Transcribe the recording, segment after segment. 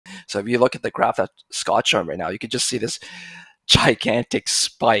So if you look at the graph that Scott's showing right now, you could just see this gigantic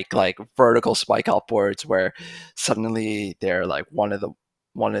spike, like vertical spike upwards, where suddenly they're like one of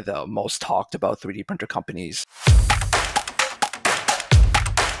the most talked about 3D printer companies.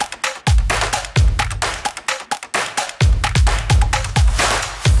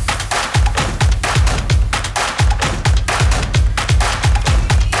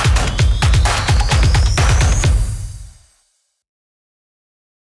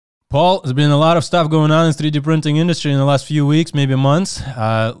 Paul, there's been a lot of stuff going on in the 3D printing industry in the last few weeks, maybe months.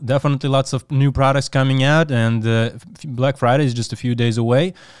 Definitely lots of new products coming out, and Black Friday is just a few days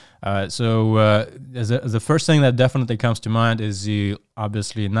away. The first thing that definitely comes to mind is the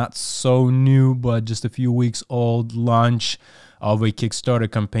obviously not so new, but just a few weeks old launch of a Kickstarter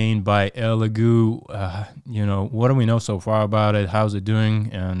campaign by ELEGOO. What do we know so far about it? How's it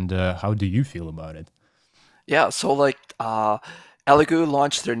doing? And how do you feel about it? Yeah, so ELEGOO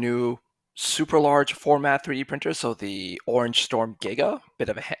launched their new super large format 3D printer, so the OrangeStorm Giga, bit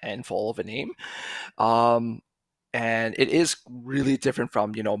of a handful of a name. And it is really different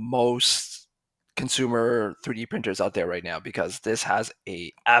from, most consumer 3D printers out there right now, because this has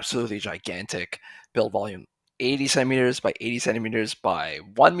a absolutely gigantic build volume, 80 centimeters by 80 centimeters by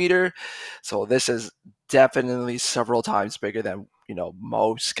 1 meter. So this is definitely several times bigger than,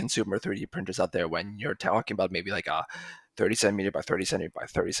 most consumer 3D printers out there when you're talking about maybe like a 30 centimeter by 30 centimeter by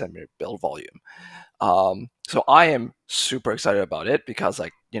 30 centimeter build volume. So I am super excited about it because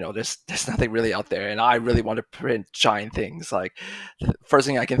there's nothing really out there, and I really want to print giant things. Like the first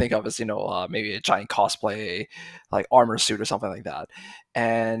thing I can think of is, maybe a giant cosplay, like armor suit or something like that.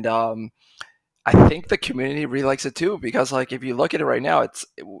 And I think the community really likes it too, because if you look at it right now, it's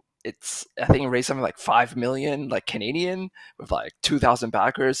I think it raised something like 5 million Canadian with 2,000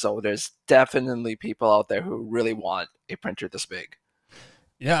 backers. So there's definitely people out there who really want a printer this big.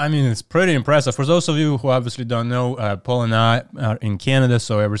 Yeah, I mean, it's pretty impressive. For those of you who obviously don't know, Paul and I are in Canada,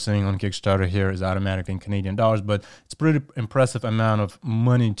 so everything on Kickstarter here is automatically in Canadian dollars, but it's a pretty impressive amount of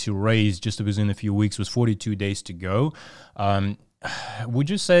money to raise just within a few weeks with 42 days to go. Would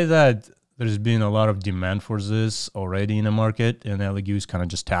you say that there's been a lot of demand for this already in the market, and ELEGOO is kind of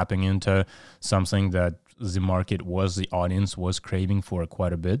just tapping into something that the audience was craving for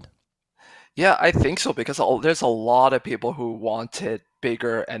quite a bit? Yeah, I think so, because there's a lot of people who wanted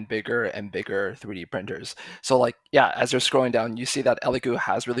bigger and bigger and bigger 3D printers. So as you're scrolling down, you see that ELEGOO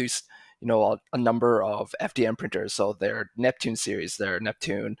has released, a number of FDM printers. So their Neptune series, their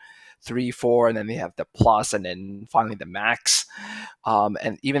Neptune 3, 4, and then they have the Plus, and then finally the Max.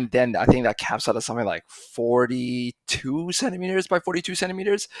 And even then, I think that caps out at something like 42 centimeters by 42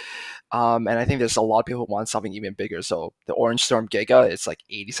 centimeters. And I think there's a lot of people who want something even bigger. So the OrangeStorm Giga, it's like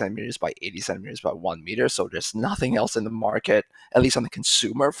 80 centimeters by 80 centimeters by 1 meter. So there's nothing else in the market, at least on the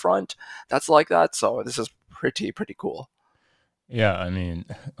consumer front, that's like that. So this is pretty cool. Yeah, I mean,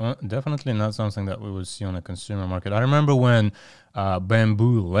 definitely not something that we would see on a consumer market. I remember when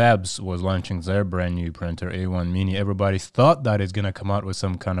Bambu Labs was launching their brand new printer, A1 Mini, everybody thought that it's going to come out with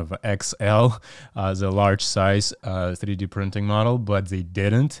some kind of XL, the large size 3D printing model, but they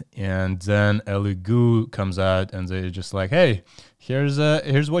didn't. And then ELEGOO comes out and they're just like, hey, here's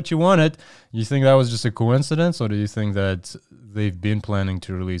what you wanted. You think that was just a coincidence, or do you think that they've been planning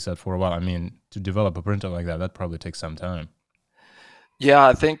to release that for a while? I mean, to develop a printer like that probably takes some time. Yeah,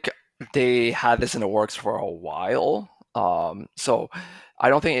 I think they had this in the works for a while. So I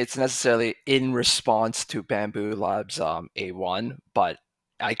don't think it's necessarily in response to Bambu Labs A1, but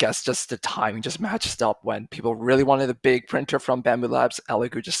I guess just the timing just matches up. When people really wanted a big printer from Bambu Labs,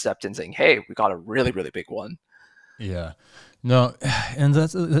 ELEGOO just stepped in saying, hey, we got a really, really big one. Yeah. No, and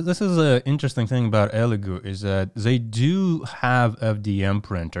this is an interesting thing about ELEGOO is that they do have FDM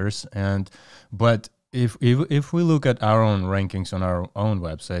printers, but if we look at our own rankings on our own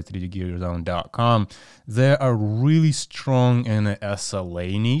website, 3dgearzone.com, they are really strong in the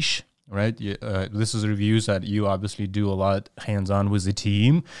SLA niche, right? This is reviews that you obviously do a lot hands-on with the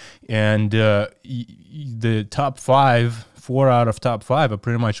team, and the top 5, 4 out of top 5 are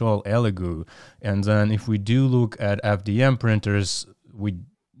pretty much all ELEGOO. And then if we do look at FDM printers,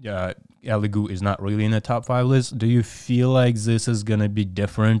 ELEGOO is not really in the top 5 list. Do you feel like this is going to be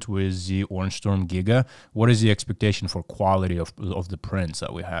different with the OrangeStorm Giga? What is the expectation for quality of the prints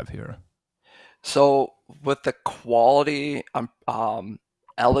that we have here? So with the quality,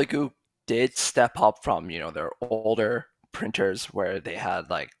 ELEGOO did step up from, their older printers where they had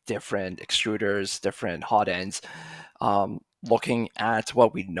different extruders, different hot ends. Looking at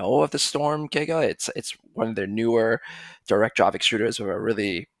what we know of the Storm Giga, it's one of their newer direct drive extruders with a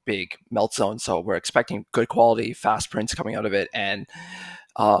really big melt zone. So we're expecting good quality, fast prints coming out of it. And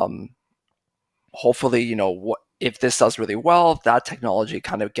Um, hopefully, what if this does really well, that technology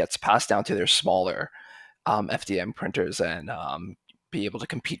kind of gets passed down to their smaller FDM printers and be able to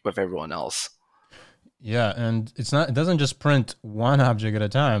compete with everyone else. Yeah, and it doesn't just print one object at a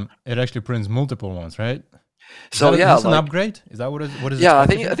time. It actually prints multiple ones, right? So Is yeah, this an like upgrade? Is that what is yeah, I expected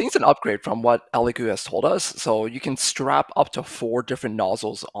think I here? think it's an upgrade from what ELEGOO has told us. So you can strap up to four different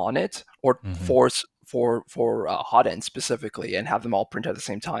nozzles on it, or Hmm. for hot end specifically, and have them all print at the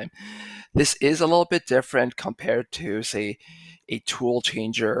same time. This is a little bit different compared to, say, a tool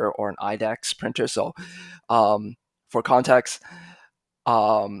changer or an IDEX printer. So, for context,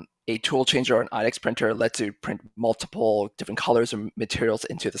 a tool changer or an IDEX printer lets you print multiple different colors or materials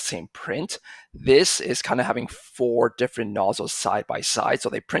into the same print. This is kind of having four different nozzles side by side, so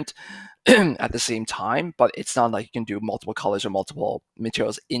they print at the same time, but it's not like you can do multiple colors or multiple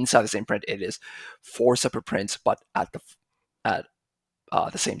materials inside the same print. It is four separate prints, but at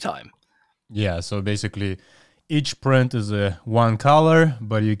the same time. Yeah, so basically each print is a one color,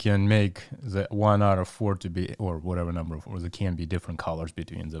 but you can make the one out of four to be, or whatever number of, or there can be different colors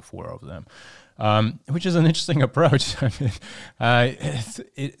between the four of them, which is an interesting approach. I mean,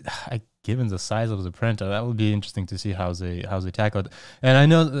 given the size of the printer, that would be interesting to see how they tackle it. And I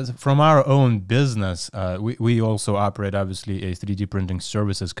know that from our own business, we also operate obviously a 3D printing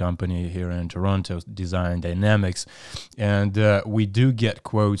services company here in Toronto, Design Dynamics, and we do get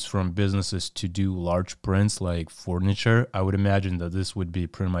quotes from businesses to do large prints like furniture. I would imagine that this would be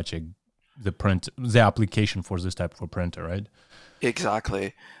pretty much the application for this type of printer, right?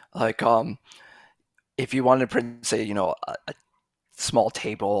 Exactly. Like if you wanted to print, say, a small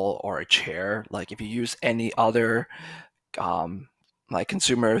table or a chair, like if you use any other um, like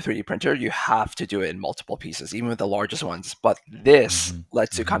consumer 3D printer, you have to do it in multiple pieces, even with the largest ones. But this Hmm.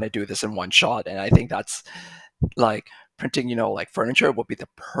 lets you Hmm. kind of do this in one shot, and I think that's like printing, like furniture would be the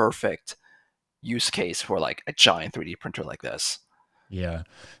perfect use case for like a giant 3D printer like this. Yeah,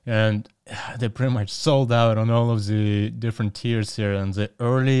 and they pretty much sold out on all of the different tiers here, and the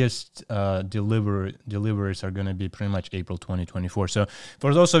earliest deliveries are going to be pretty much April 2024. So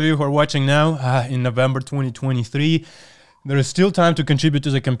for those of you who are watching now, in November 2023, there is still time to contribute to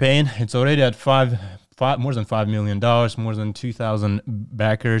the campaign. It's already at more than $5 million, more than 2,000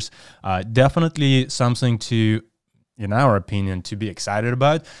 backers. Definitely something to, in our opinion, to be excited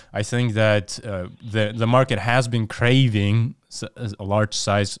about. I think that the market has been craving a large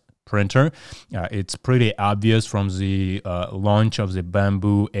size printer. It's pretty obvious from the launch of the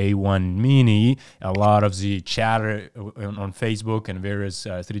Bambu A1 Mini. A lot of the chatter on Facebook and various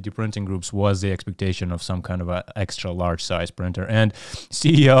 3D printing groups was the expectation of some kind of a extra large size printer. And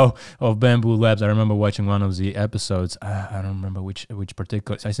CEO of Bambu Labs, I remember watching one of the episodes. I don't remember which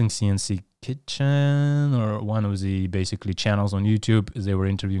particular. I think CNC Kitchen or one of the basically channels on YouTube. They were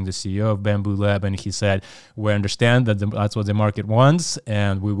interviewing the CEO of Bambu Lab, and he said, "We understand that that's what the market wants,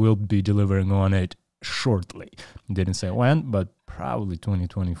 and we will be delivering on it shortly." Didn't say when, but probably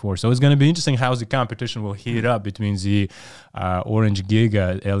 2024. So it's going to be interesting how the competition will heat up between the Orange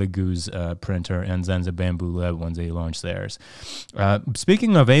Giga ELEGOO's printer and then the Bambu Lab when they launch theirs.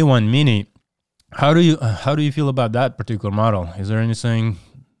 Speaking of A1 Mini, how do you feel about that particular model? Is there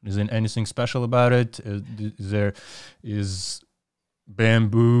anything special about it? Is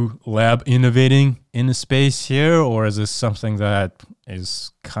Bambu Lab innovating in the space here, or is this something that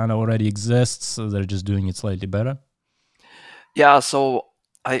is kind of already exists, so they're just doing it slightly better? Yeah, so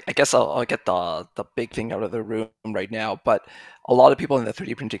I guess I'll get the big thing out of the room right now, but a lot of people in the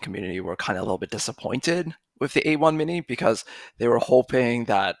 3D printing community were kind of a little bit disappointed with the A1 Mini because they were hoping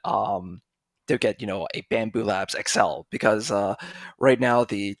that they'll get, a Bambu Labs XL, because right now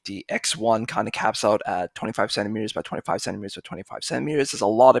the X1 kind of caps out at 25 centimeters by 25 centimeters by 25 centimeters. There's a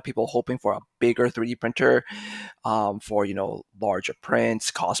lot of people hoping for a bigger 3D printer for, larger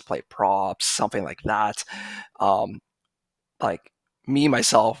prints, cosplay props, something like that. Um, like me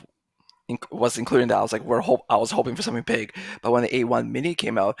myself was including that. I was like, I was hoping for something big, but when the A1 Mini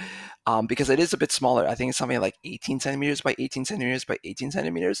came out, because it is a bit smaller, I think it's something like 18 centimeters by 18 centimeters by 18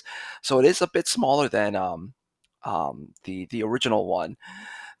 centimeters, so it is a bit smaller than the original one.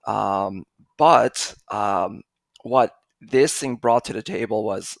 Um, but what this thing brought to the table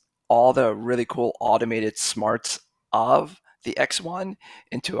was all the really cool automated smarts of the X1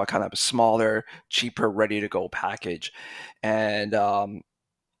 into a kind of smaller, cheaper, ready to go package. And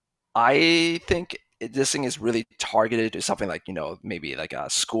I think this thing is really targeted to something like, maybe like a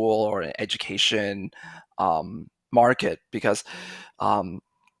school or an education market, because um,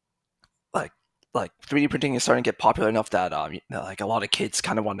 like like 3D printing is starting to get popular enough that like a lot of kids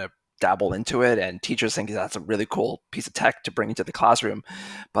kind of want to dabble into it, and teachers think that's a really cool piece of tech to bring into the classroom.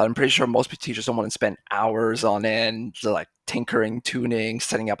 But I'm pretty sure most teachers don't want to spend hours on end like tinkering, tuning,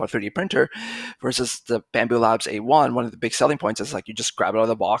 setting up a 3D printer. Versus the Bambu Labs A1, one of the big selling points is like you just grab it out of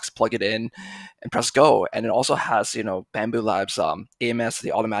the box, plug it in, and press go. And it also has, you know, Bambu Labs AMS,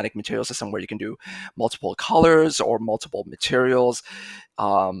 the automatic material system, where you can do multiple colors or multiple materials.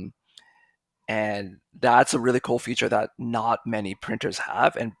 And that's a really cool feature that not many printers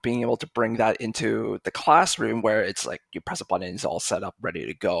have. And being able to bring that into the classroom where it's like you press a button, it's all set up, ready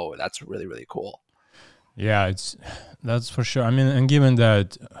to go. That's really, really cool. Yeah, that's for sure. I mean, and given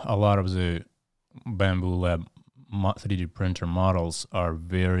that a lot of the Bambu Lab 3D printer models are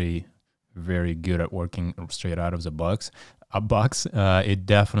very, very good at working straight out of the box, it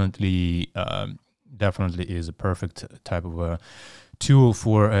definitely is a perfect type of a tool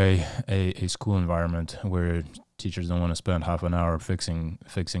for a school environment where teachers don't want to spend half an hour fixing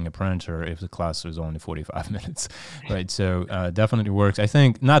a printer if the class is only 45 minutes, right? So definitely works. I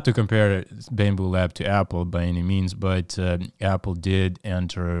think, not to compare Bambu Lab to Apple by any means, but Apple did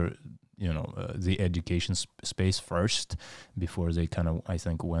enter the education space first before they kind of, I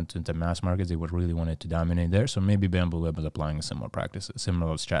think, went into mass markets. They would really wanted to dominate there. So maybe Bambu Lab is applying a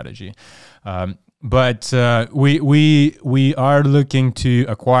similar strategy. But we are looking to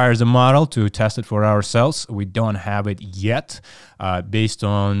acquire the model to test it for ourselves. We don't have it yet. Based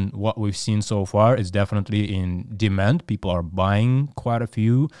on what we've seen so far, it's definitely in demand. People are buying quite a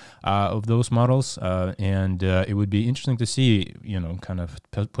few of those models, and it would be interesting to see, kind of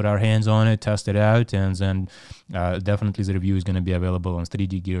put our hands on it, test it out, and then definitely the review is going to be available on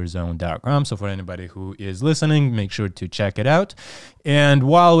 3dgearzone.com. So for anybody who is listening, make sure to check it out. And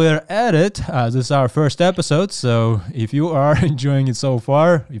while we're at it, this is our first episode, so if you are enjoying it so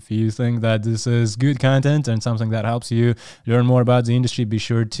far, if you think that this is good content and something that helps you learn more about the industry, be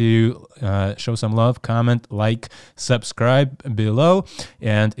sure to show some love, comment, like, subscribe below,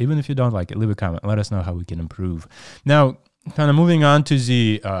 and even if you don't like it, leave a comment. Let us know how we can improve. Now, kind of moving on to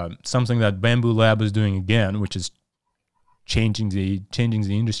the something that Bambu Lab is doing again, which is changing the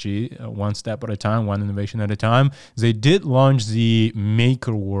industry one step at a time, one innovation at a time. They did launch the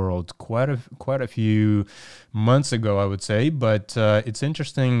Makerworld quite a few months ago, I would say, but it's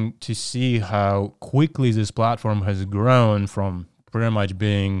interesting to see how quickly this platform has grown from pretty much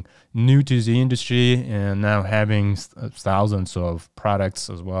being new to the industry and now having thousands of products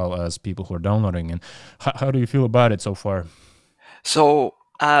as well as people who are downloading. And how do you feel about it so far? So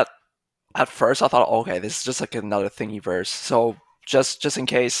at first I thought, okay, this is just like another Thingiverse. So just in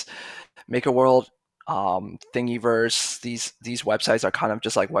case, Makerworld, Thingiverse, these websites are kind of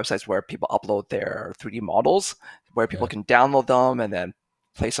just like websites where people upload their 3D models, where people can download them and then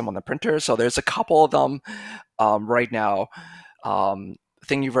place them on the printer. So there's a couple of them right now.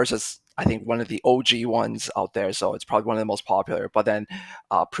 Thingiverse is, I think, one of the OG ones out there, so it's probably one of the most popular. But then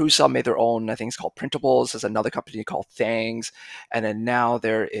Prusa made their own, I think it's called Printables. There's another company called Thangs. And then now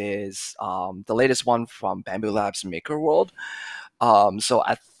there is the latest one from Bambu Labs, Makerworld. So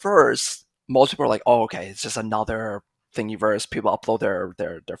at first, most people are like, oh, okay, it's just another Thingiverse. People upload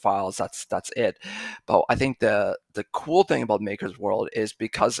their files. That's it. But I think the cool thing about Makerworld is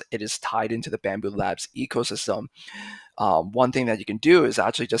because it is tied into the Bambu Labs ecosystem. One thing that you can do is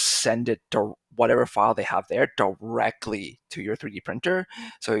actually just send it to whatever file they have there directly to your 3D printer.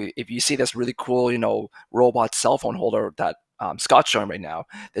 So if you see this really cool, robot cell phone holder that Scott's showing right now,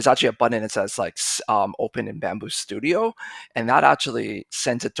 there's actually a button that says like open in Bambu Studio, and that actually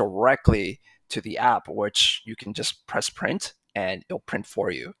sends it directly to the app, which you can just press print and it'll print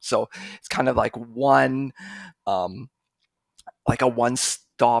for you. So it's kind of like a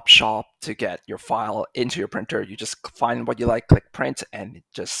one-stop shop to get your file into your printer. You just find what you like, click print, and it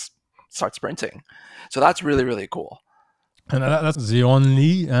just starts printing. So that's really, really cool. And that's the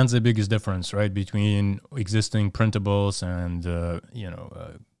only and the biggest difference, right, between existing printables and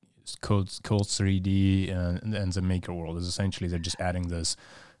Codes 3D and the Makerworld is essentially they're just adding this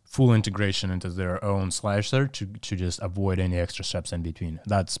full integration into their own slicer to just avoid any extra steps in between.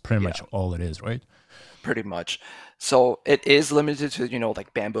 That's pretty much all it is, right? Pretty much. So it is limited to,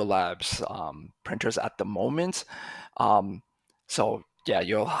 like Bambu Labs printers at the moment. So yeah,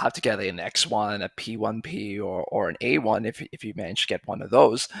 you'll have to get an X1, a P1P, or an A1 if you manage to get one of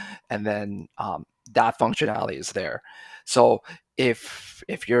those. And then that functionality is there. So if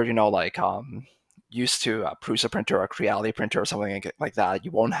you're, used to a Prusa printer or a Creality printer or something like that,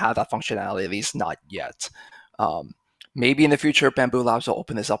 you won't have that functionality, at least not yet. Maybe in the future, Bambu Labs will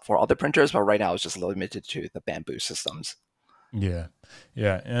open this up for other printers, but right now it's just limited to the Bambu systems. Yeah,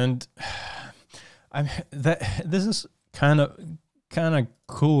 and this is kind of kind of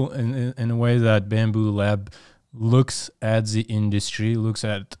cool in a way that Bambu Lab looks at the industry, looks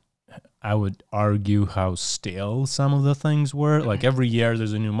at, I would argue, how stale some of the things were. Like every year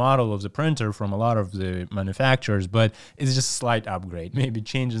there's a new model of the printer from a lot of the manufacturers, but it's just a slight upgrade, maybe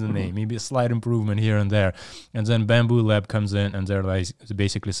changes the name, maybe a slight improvement here and there. And then Bambu Lab comes in and they're like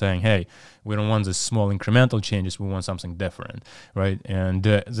basically saying, hey, we don't want this small incremental changes, we want something different, right? And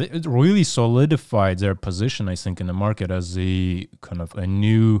it really solidified their position, I think, in the market as the kind of a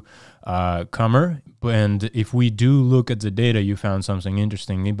new comer. And if we do look at the data, you found something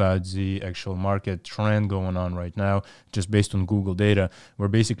interesting about the actual market trend going on right now, just based on Google data. We're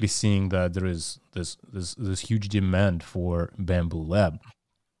basically seeing that there is this huge demand for Bambu Lab.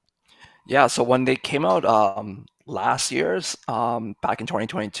 Yeah, so when they came out last year's back in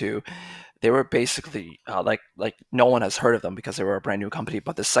 2022, they were basically like no one has heard of them because they were a brand new company.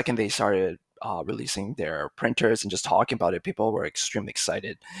 But the second they started releasing their printers and just talking about it, people were extremely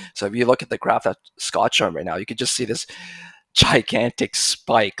excited. So if you look at the graph that Scott's showing right now, you could just see this gigantic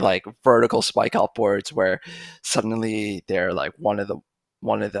spike, like vertical spike upwards, where suddenly they're like one of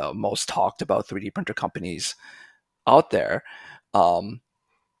the most talked about 3D printer companies out there.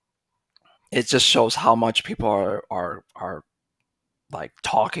 It just shows how much people are like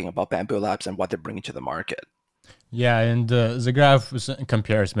talking about Bambu Labs and what they're bringing to the market. Yeah, and the graph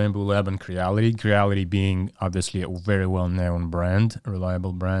compares Bambu Lab and Creality. Creality being obviously a very well-known brand,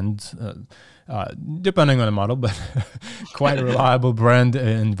 reliable brand, depending on the model, but quite a reliable brand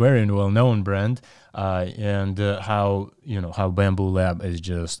and very well-known brand. And how Bambu Lab is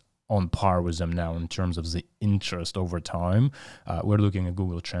just on par with them now in terms of the interest over time. We're looking at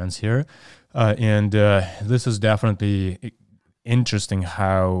Google Trends here, and this is definitely interesting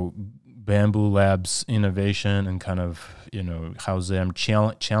how Bambu Labs innovation and kind of, how them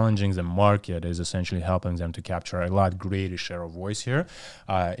challenging the market is essentially helping them to capture a lot greater share of voice here,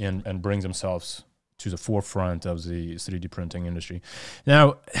 and bring themselves to the forefront of the 3D printing industry.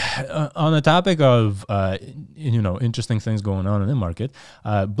 Now, on the topic of, interesting things going on in the market,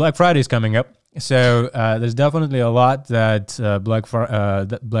 Black Friday is coming up. So there's definitely a lot that Black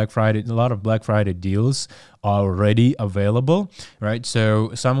Friday, a lot of Black Friday deals are already available, right?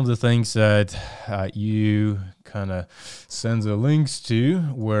 So some of the things that you kind of send the links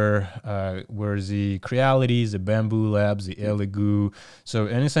to were the Crealities, the Bambu Labs, the ELEGOO. So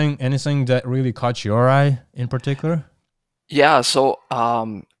anything that really caught your eye in particular? Yeah, so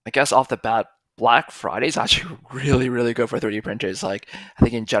I guess off the bat, Black Friday is actually really, really good for 3D printers. Like I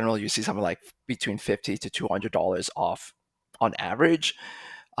think in general, you see something like between $50 to $200 off on average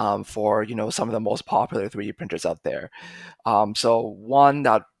for some of the most popular 3D printers out there. So one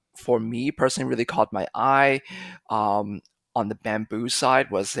that for me personally really caught my eye on the Bamboo side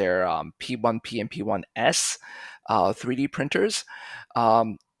was their P1P and P1S 3D printers.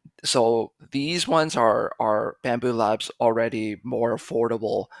 So these ones are Bambu Labs already more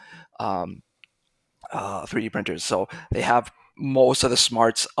affordable 3D printers. So they have most of the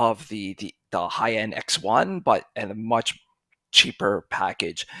smarts of the high-end X1, but in a much cheaper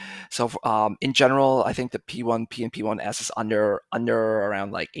package. So in general, I think the P1P and P1S is under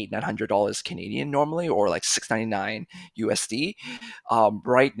around like $800-900 Canadian normally, or like $699 USD.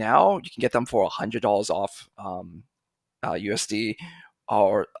 Right now, you can get them for $100 off USD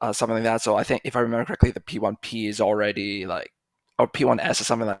or something like that. So I think if I remember correctly, the P1P is already like, or P1S is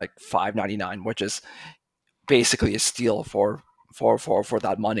something like $599, which is basically a steal for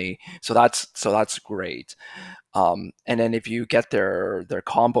that money. So that's great. And then if you get their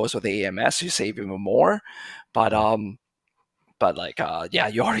combos with AMS, you save even more. But like yeah,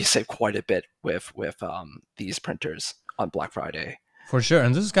 you already save quite a bit with these printers on Black Friday. For sure,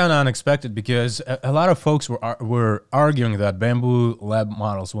 and this is kind of unexpected because a lot of folks were arguing that Bambu Lab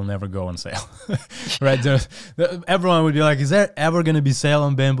models will never go on sale, right? Everyone would be like, "Is there ever going to be sale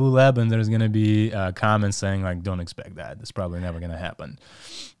on Bambu Lab?" And there's going to be comments saying like, "Don't expect that. It's probably never going to happen."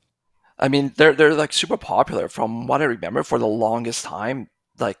 I mean, they're like super popular. From what I remember, for the longest time,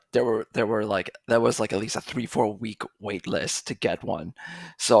 like there was like at least a 3-4 week wait list to get one.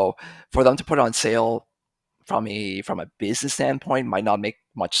 So for them to put it on sale from a business standpoint might not make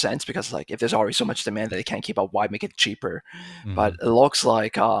much sense, because like if there's already so much demand that they can't keep up, why make it cheaper? But it looks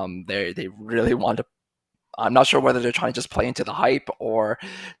like they really want to. I'm not sure whether they're trying to just play into the hype or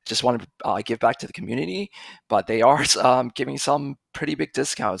just want to give back to the community, but they are giving some pretty big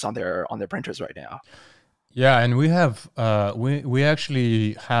discounts on their printers right now. Yeah, and we have we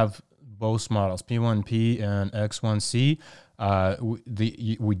actually have both models, P1P and X1C.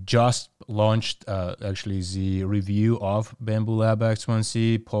 We just launched actually the review of Bambu Lab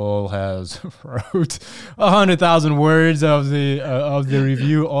X1C. Paul has wrote 100,000 words of the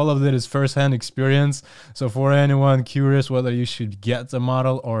review. All of that is firsthand experience. So for anyone curious whether you should get the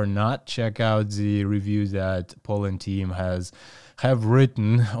model or not, check out the review that Paul and team have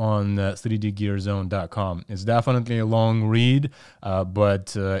written on 3dgearzone.com. It's definitely a long read,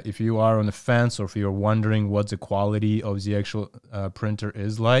 but if you are on the fence or if you're wondering what the quality of the actual printer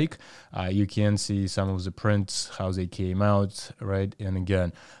is like, you can see some of the prints, how they came out, right? And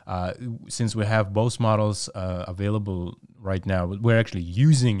again, since we have both models available right now, we're actually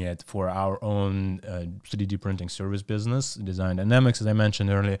using it for our own 3D printing service business, Design Dynamics, as I mentioned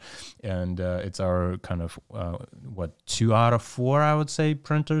earlier, and it's our kind of 2 out of 4, I would say,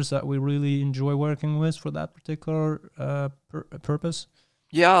 printers that we really enjoy working with for that particular purpose.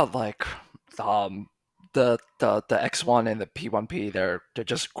 Yeah, like the X1 and the P1P, they're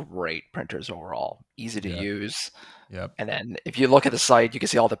just great printers overall, easy to use. Yep. And then if you look at the site, you can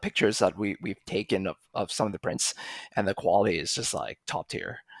see all the pictures that we've taken of some of the prints, and the quality is just like top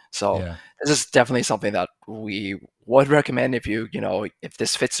tier. So this is definitely something that we would recommend if if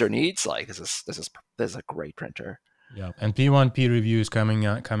this fits their needs. Like this is a great printer. Yeah, and P1P review is coming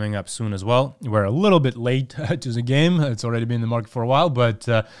up soon as well. We're a little bit late to the game. It's already been in the market for a while, but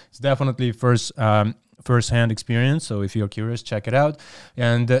it's definitely first-hand experience. So if you're curious, check it out.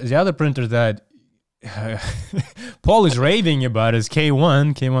 And the other printer that Paul is raving about is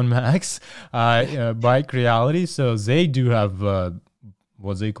K1 Max by Creality. So they do have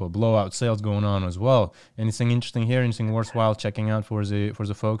what they call blowout sales going on as well. Anything interesting here? Anything worthwhile checking out for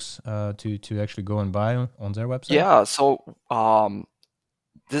the folks to actually go and buy on their website? Yeah. So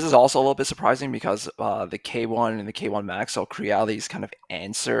this is also a little bit surprising because the K1 and the K1 Max, so Creality's kind of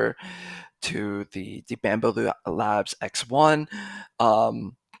answer to the Bambu Labs X1.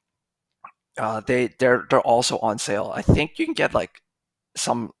 They're also on sale. I think you can get like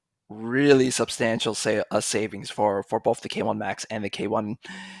some really substantial savings for both the K1 Max and the K1.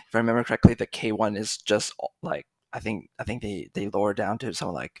 If I remember correctly, the K1 is just like I think they lower down to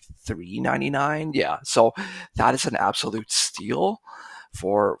something like $399. Yeah, so that is an absolute steal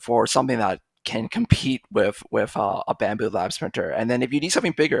for something that can compete with a Bambu Labs printer. And then if you need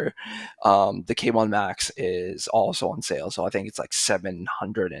something bigger, the K1 Max is also on sale. So I think it's like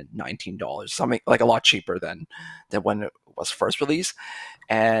 $719, something like a lot cheaper than when it was first released.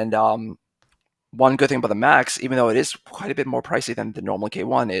 And one good thing about the Max, even though it is quite a bit more pricey than the normal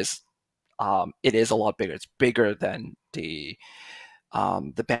K1, is it is a lot bigger. It's bigger than the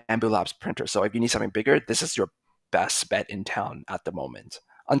Bambu Labs printer. So if you need something bigger, this is your best bet in town at the moment.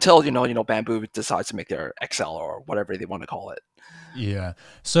 Until Bambu decides to make their XL or whatever they want to call it. Yeah.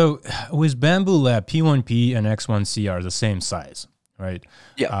 So with Bambu Lab, P1P and X1C are the same size, right?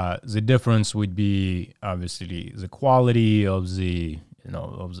 Yeah. The difference would be obviously the quality of the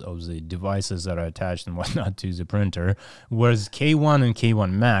of the devices that are attached and whatnot to the printer. Whereas K1 and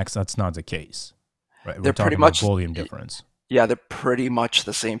K1 Max, that's not the case, right? We're talking about volume difference. Yeah, they're pretty much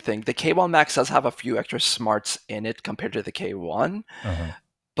the same thing. The K1 Max does have a few extra smarts in it compared to the K1.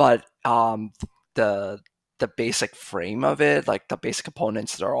 But the basic frame of it, like the basic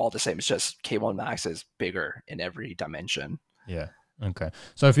components, they're all the same. It's just K1 Max is bigger in every dimension. Yeah. Okay.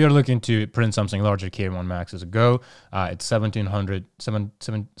 So if you're looking to print something larger, K1 Max is a go. It's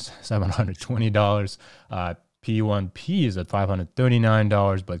 $720. P1P is at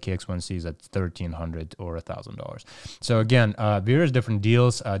 $539, but KX1C is at $1,300 or $1,000. So again, various different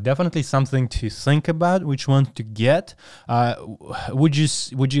deals. Definitely something to think about which one to get. Would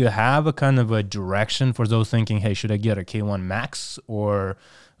you have a kind of a direction for those thinking, hey, should I get a K1 Max or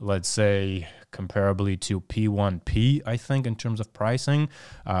let's say comparably to P1P? I think in terms of pricing,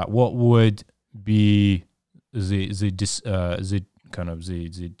 what would be the kind of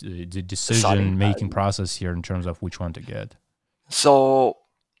the decision making process here in terms of which one to get? So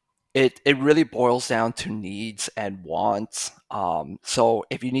it really boils down to needs and wants. So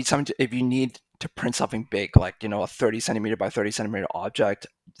if you need to print something big, like a 30 centimeter by 30 centimeter object,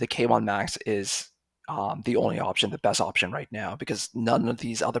 the K1 Max is the only option, the best option right now, because none of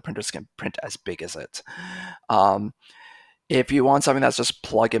these other printers can print as big as it. If you want something that's just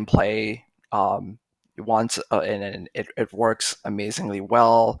plug and play, and it works amazingly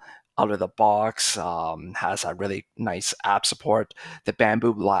well out of the box, has a really nice app support, the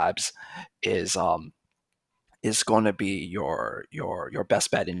Bambu Labs is going to be your best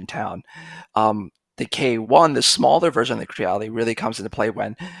bet in town. The K1, the smaller version of the Creality, really comes into play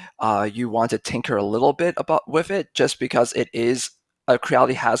when you want to tinker a little bit with it, just because it is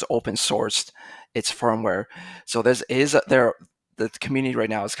Creality has open sourced its firmware. So the the community right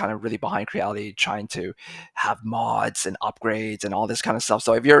now is kind of really behind Creality, trying to have mods and upgrades and all this kind of stuff.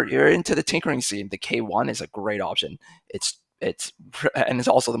 So if you're into the tinkering scene, the K1 is a great option. It's and it's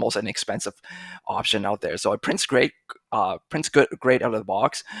also the most inexpensive option out there. So it prints great, great out of the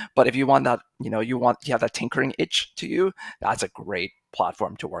box. But if you want that, you have that tinkering itch to you, that's a great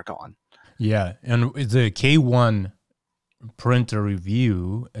platform to work on. Yeah, and the K1 printer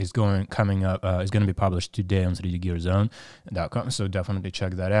review is coming up. Is going to be published today on 3dgearzone.com. So definitely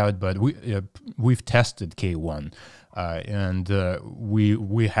check that out. But we've tested K1. And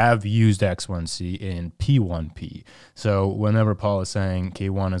we have used X1C in P1P. So whenever Paul is saying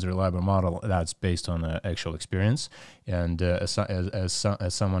K1 is a reliable model, that's based on actual experience. And as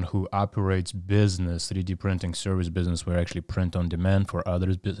someone who operates business, 3D printing service business, we actually print on demand for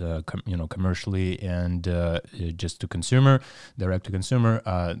others, commercially and just to consumer, direct to consumer.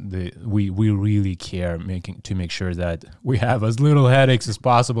 We really care to make sure that we have as little headaches as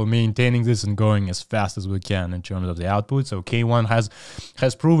possible maintaining this and going as fast as we can in terms of the output. So K1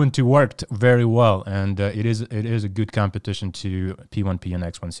 has proven to work very well, and it is a good competition to P1P and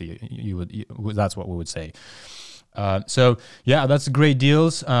X1C. That's what we would say. So yeah, that's great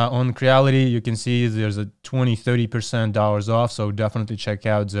deals on Creality. You can see there's a 20-30% off, so definitely check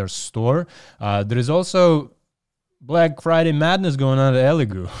out their store. There is also Black Friday madness going on at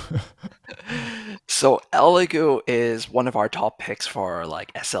ELEGOO. So ELEGOO is one of our top picks for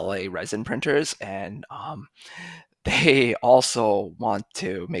like SLA resin printers, and they also want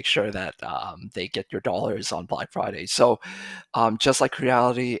to make sure that they get your dollars on Black Friday. So just like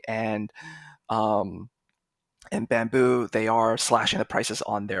Creality and Bambu, they are slashing the prices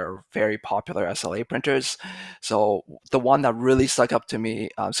on their very popular SLA printers. So the one that really stuck up to me,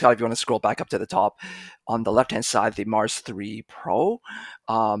 Scott, if you want to scroll back up to the top, on the left-hand side, the Mars 3 Pro.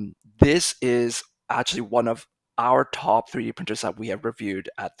 This is actually one of our top 3D printers that we have reviewed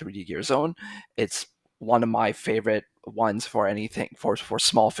at 3D Gear Zone. It's one of my favorite ones for anything for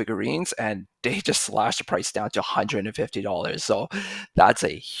small figurines, and they just slashed the price down to $150. So that's a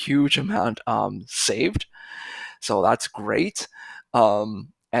huge amount saved. So that's great. And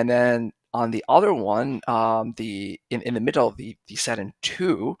then on the other one, in the middle, the Saturn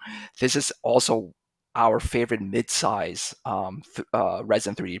II, this is also our favorite mid-size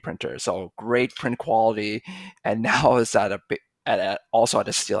resin 3D printer. So great print quality, and now it's also at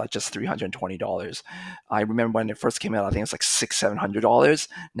a steal at just $320. I remember when it first came out, I think it was like $600-700.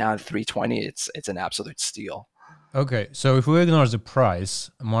 Now at $320, it's an absolute steal. Okay, so if we ignore the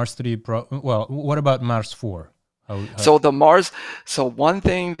price, Mars 3 Pro, well, what about Mars 4? So the Mars, so one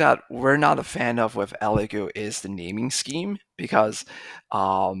thing that we're not a fan of with ELEGOO is the naming scheme, because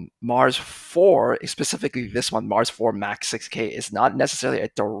Mars 4, specifically this one, Mars 4 Max 6K, is not necessarily a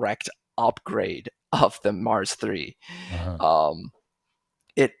direct upgrade of the Mars 3.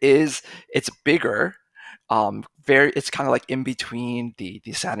 It's bigger. It's kind of like in between the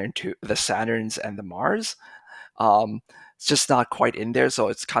Saturn II, the Saturns and the Mars. It's just not quite in there, so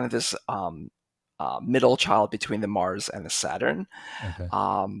it's kind of this middle child between the Mars and the Saturn. Okay.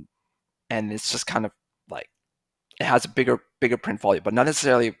 And it's just kind of like, it has a bigger print volume, but not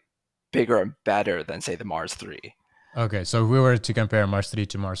necessarily bigger and better than, say, the Mars 3. Okay, so if we were to compare Mars 3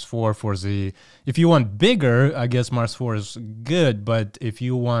 to Mars 4 if you want bigger, I guess Mars 4 is good, but if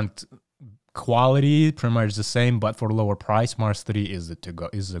you want quality, pretty much the same, but for lower price, Mars 3 is the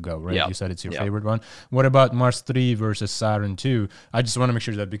go, right? Yep. You said it's your favorite one. What about Mars 3 versus Saturn 2? I just want to make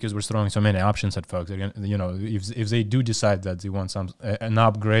sure that, because we're throwing so many options at folks, again, if they do decide that they want an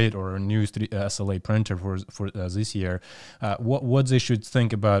upgrade or a new SLA printer for this year, what they should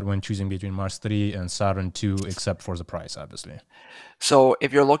think about when choosing between Mars 3 and Saturn 2, except for the price, obviously. So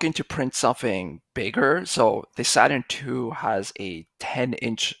if you're looking to print something bigger, so the Saturn II has a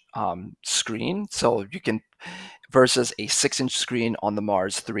 10-inch screen, so you can, versus a 6-inch screen on the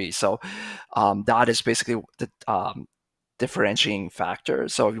Mars 3. So that is basically the differentiating factor.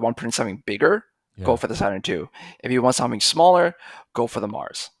 So if you want to print something bigger, go for the Saturn II. If you want something smaller, go for the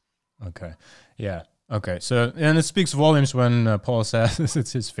Mars. Okay. Yeah. Okay, so, and it speaks volumes when Paul says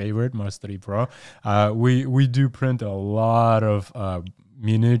it's his favorite, Mars 3 Pro. We do print a lot of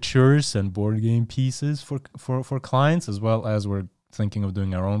miniatures and board game pieces for clients, as well as we're thinking of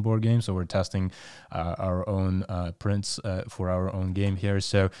doing our own board game, so we're testing our own prints for our own game here.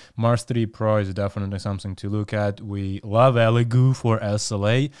 So Mars 3 Pro is definitely something to look at. We love ELEGOO for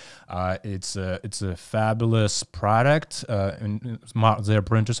SLA. It's a fabulous product. And their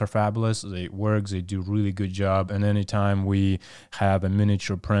printers are fabulous. They work. They do really good job. And anytime we have a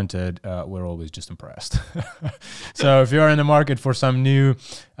miniature printed, we're always just impressed. So if you're in the market for some new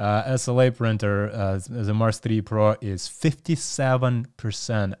SLA printer, the Mars 3 Pro, is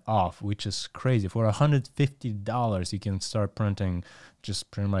 57% off, which is crazy. For $150, you can start printing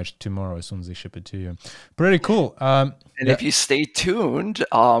just pretty much tomorrow as soon as they ship it to you. Pretty cool. And if you stay tuned,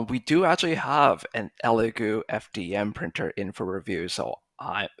 we do actually have an ELEGOO FDM printer in for review. So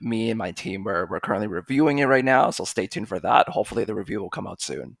me and my team, we're currently reviewing it right now. So stay tuned for that. Hopefully the review will come out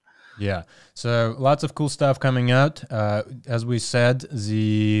soon. Yeah, so lots of cool stuff coming out. As we said,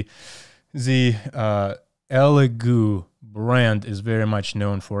 the ELEGOO brand is very much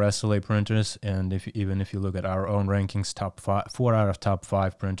known for SLA printers, and even if you look at our own rankings, 4 out of top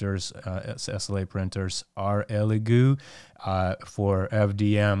 5 printers, SLA printers, are ELEGOO. For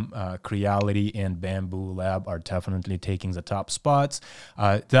FDM, Creality and Bambu Lab are definitely taking the top spots.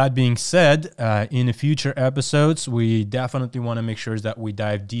 That being said, in the future episodes, we definitely want to make sure that we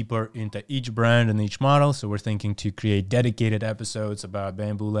dive deeper into each brand and each model. So we're thinking to create dedicated episodes about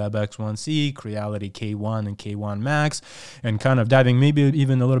Bambu Lab X1C, Creality K1 and K1 Max, and kind of diving maybe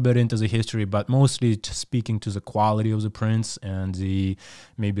even a little bit into the history, but mostly speaking to the quality of the prints and the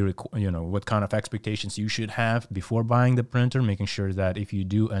maybe what kind of expectations you should have before buying the printer, making sure that if you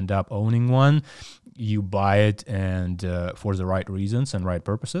do end up owning one, you buy it and for the right reasons and right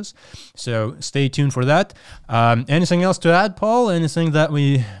purposes. So stay tuned for that. Anything else to add, Paul? Anything that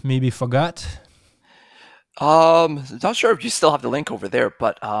we maybe forgot? Not sure if you still have the link over there,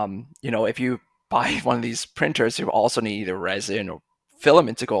 but if you buy one of these printers, you also need either resin or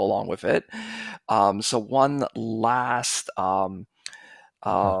filament to go along with it. So one last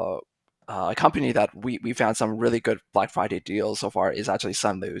a company that we found some really good Black Friday deals so far is actually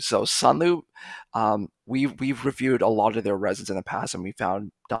Sunlu. So Sunlu, we've reviewed a lot of their resins in the past, and we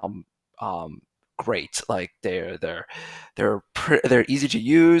found them great. Like they're easy to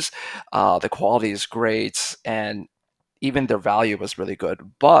use, the quality is great, and even their value was really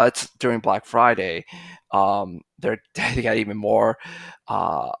good. But during Black Friday, they get even more.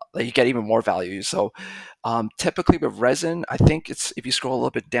 You get even more value. So typically with resin, I think it's, if you scroll a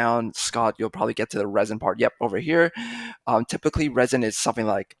little bit down, Scott, you'll probably get to the resin part. Yep, over here. Typically resin is something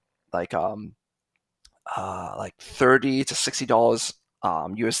like $30 to $60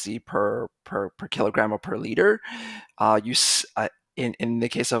 USD per kilogram or per liter. In the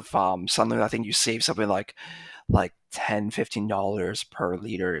case of Sunland, I think you save something like $10-15 per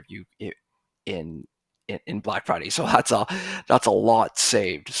liter in Black Friday. So that's a lot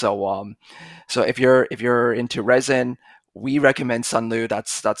saved. So if you're into resin, we recommend Sunlu.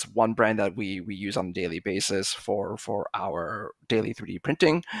 That's one brand that we use on a daily basis for our daily 3D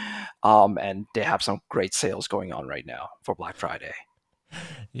printing, and they have some great sales going on right now for Black Friday.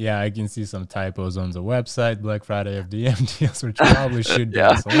 Yeah, I can see some typos on the website. Black Friday FDM deals, which probably should be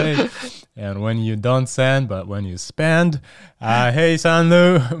SLA. And when you don't send, but when you spend, hey,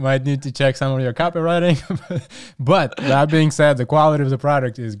 Sunlu, might need to check some of your copywriting. But that being said, the quality of the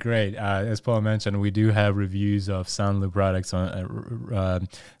product is great. As Paul mentioned, we do have reviews of Sunlu products on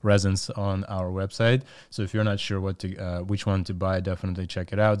resins on our website. So if you're not sure which one to buy, definitely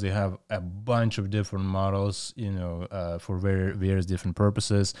check it out. They have a bunch of different models, for various different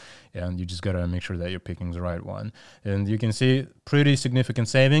purposes, and you just gotta make sure that you're picking the right one. And you can see pretty significant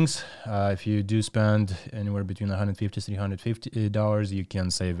savings. If you do spend anywhere between $150 to $350, you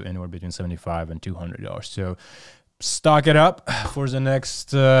can save anywhere between $75 and $200. So stock it up for the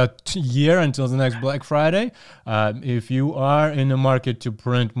next year until the next Black Friday. If you are in the market to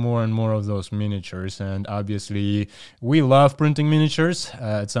print more and more of those miniatures, and obviously we love printing miniatures.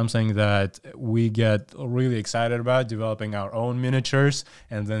 It's something that we get really excited about, developing our own miniatures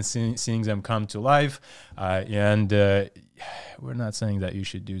and then seeing them come to life. We're not saying that you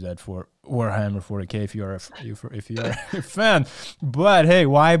should do that for Warhammer 40K if you're a fan, but hey,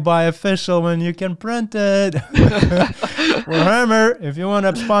 why buy official when you can print it? Warhammer, if you want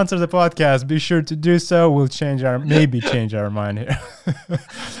to sponsor the podcast, be sure to do so. We'll maybe change our mind here.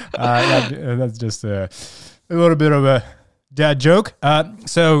 That's just a little bit of a dad joke.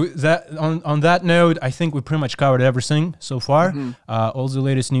 So that on that note, I think we pretty much covered everything so far. All the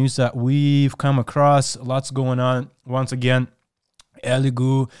latest news that we've come across, lots going on. Once again,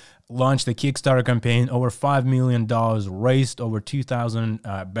 ELEGOO launched a Kickstarter campaign, over $5 million raised, over 2,000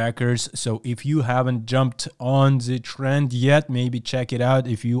 backers. So if you haven't jumped on the trend yet, maybe check it out.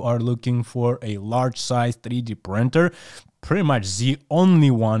 If you are looking for a large size 3D printer, pretty much the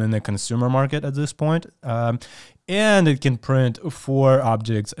only one in the consumer market at this point. and it can print 4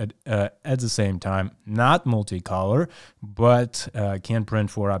 objects at the same time. Not multicolor, but can print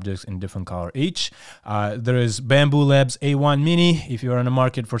 4 objects in different color each. There is Bambu Lab's A1 Mini. If you're in the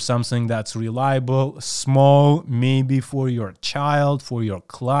market for something that's reliable, small, maybe for your child, for your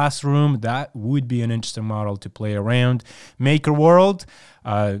classroom, that would be an interesting model to play around. Makerworld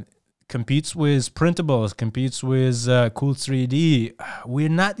competes with printables, competes with Cool 3D. We're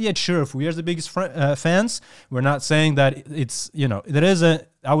not yet sure if we are the biggest fans. We're not saying that it's, there is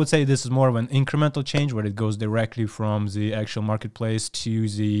I would say this is more of an incremental change where it goes directly from the actual marketplace to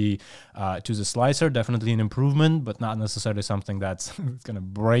the slicer. Definitely an improvement, but not necessarily something that's going to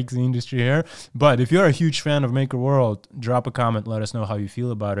break the industry here. But if you're a huge fan of Makerworld, drop a comment, let us know how you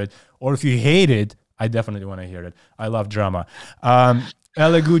feel about it. Or if you hate it, I definitely want to hear it. I love drama.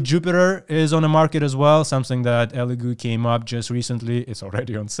 ELEGOO Jupiter is on the market as well, something that ELEGOO came up just recently. It's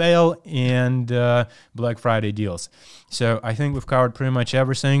already on sale, and Black Friday deals. So I think we've covered pretty much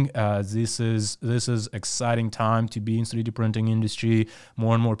everything. This is exciting time to be in 3D printing industry.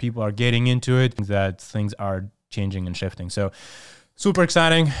 More and more people are getting into it, that things are changing and shifting. So super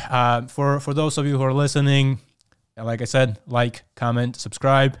exciting. For those of you who are listening, like I said, like, comment,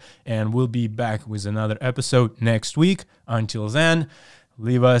 subscribe, and we'll be back with another episode next week. Until then,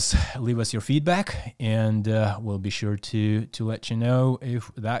 leave us your feedback, and we'll be sure to let you know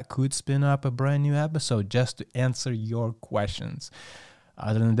if that could spin up a brand new episode just to answer your questions.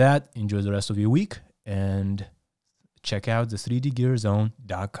 Other than that, enjoy the rest of your week, and check out the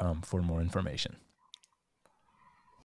 3dgearzone.com for more information.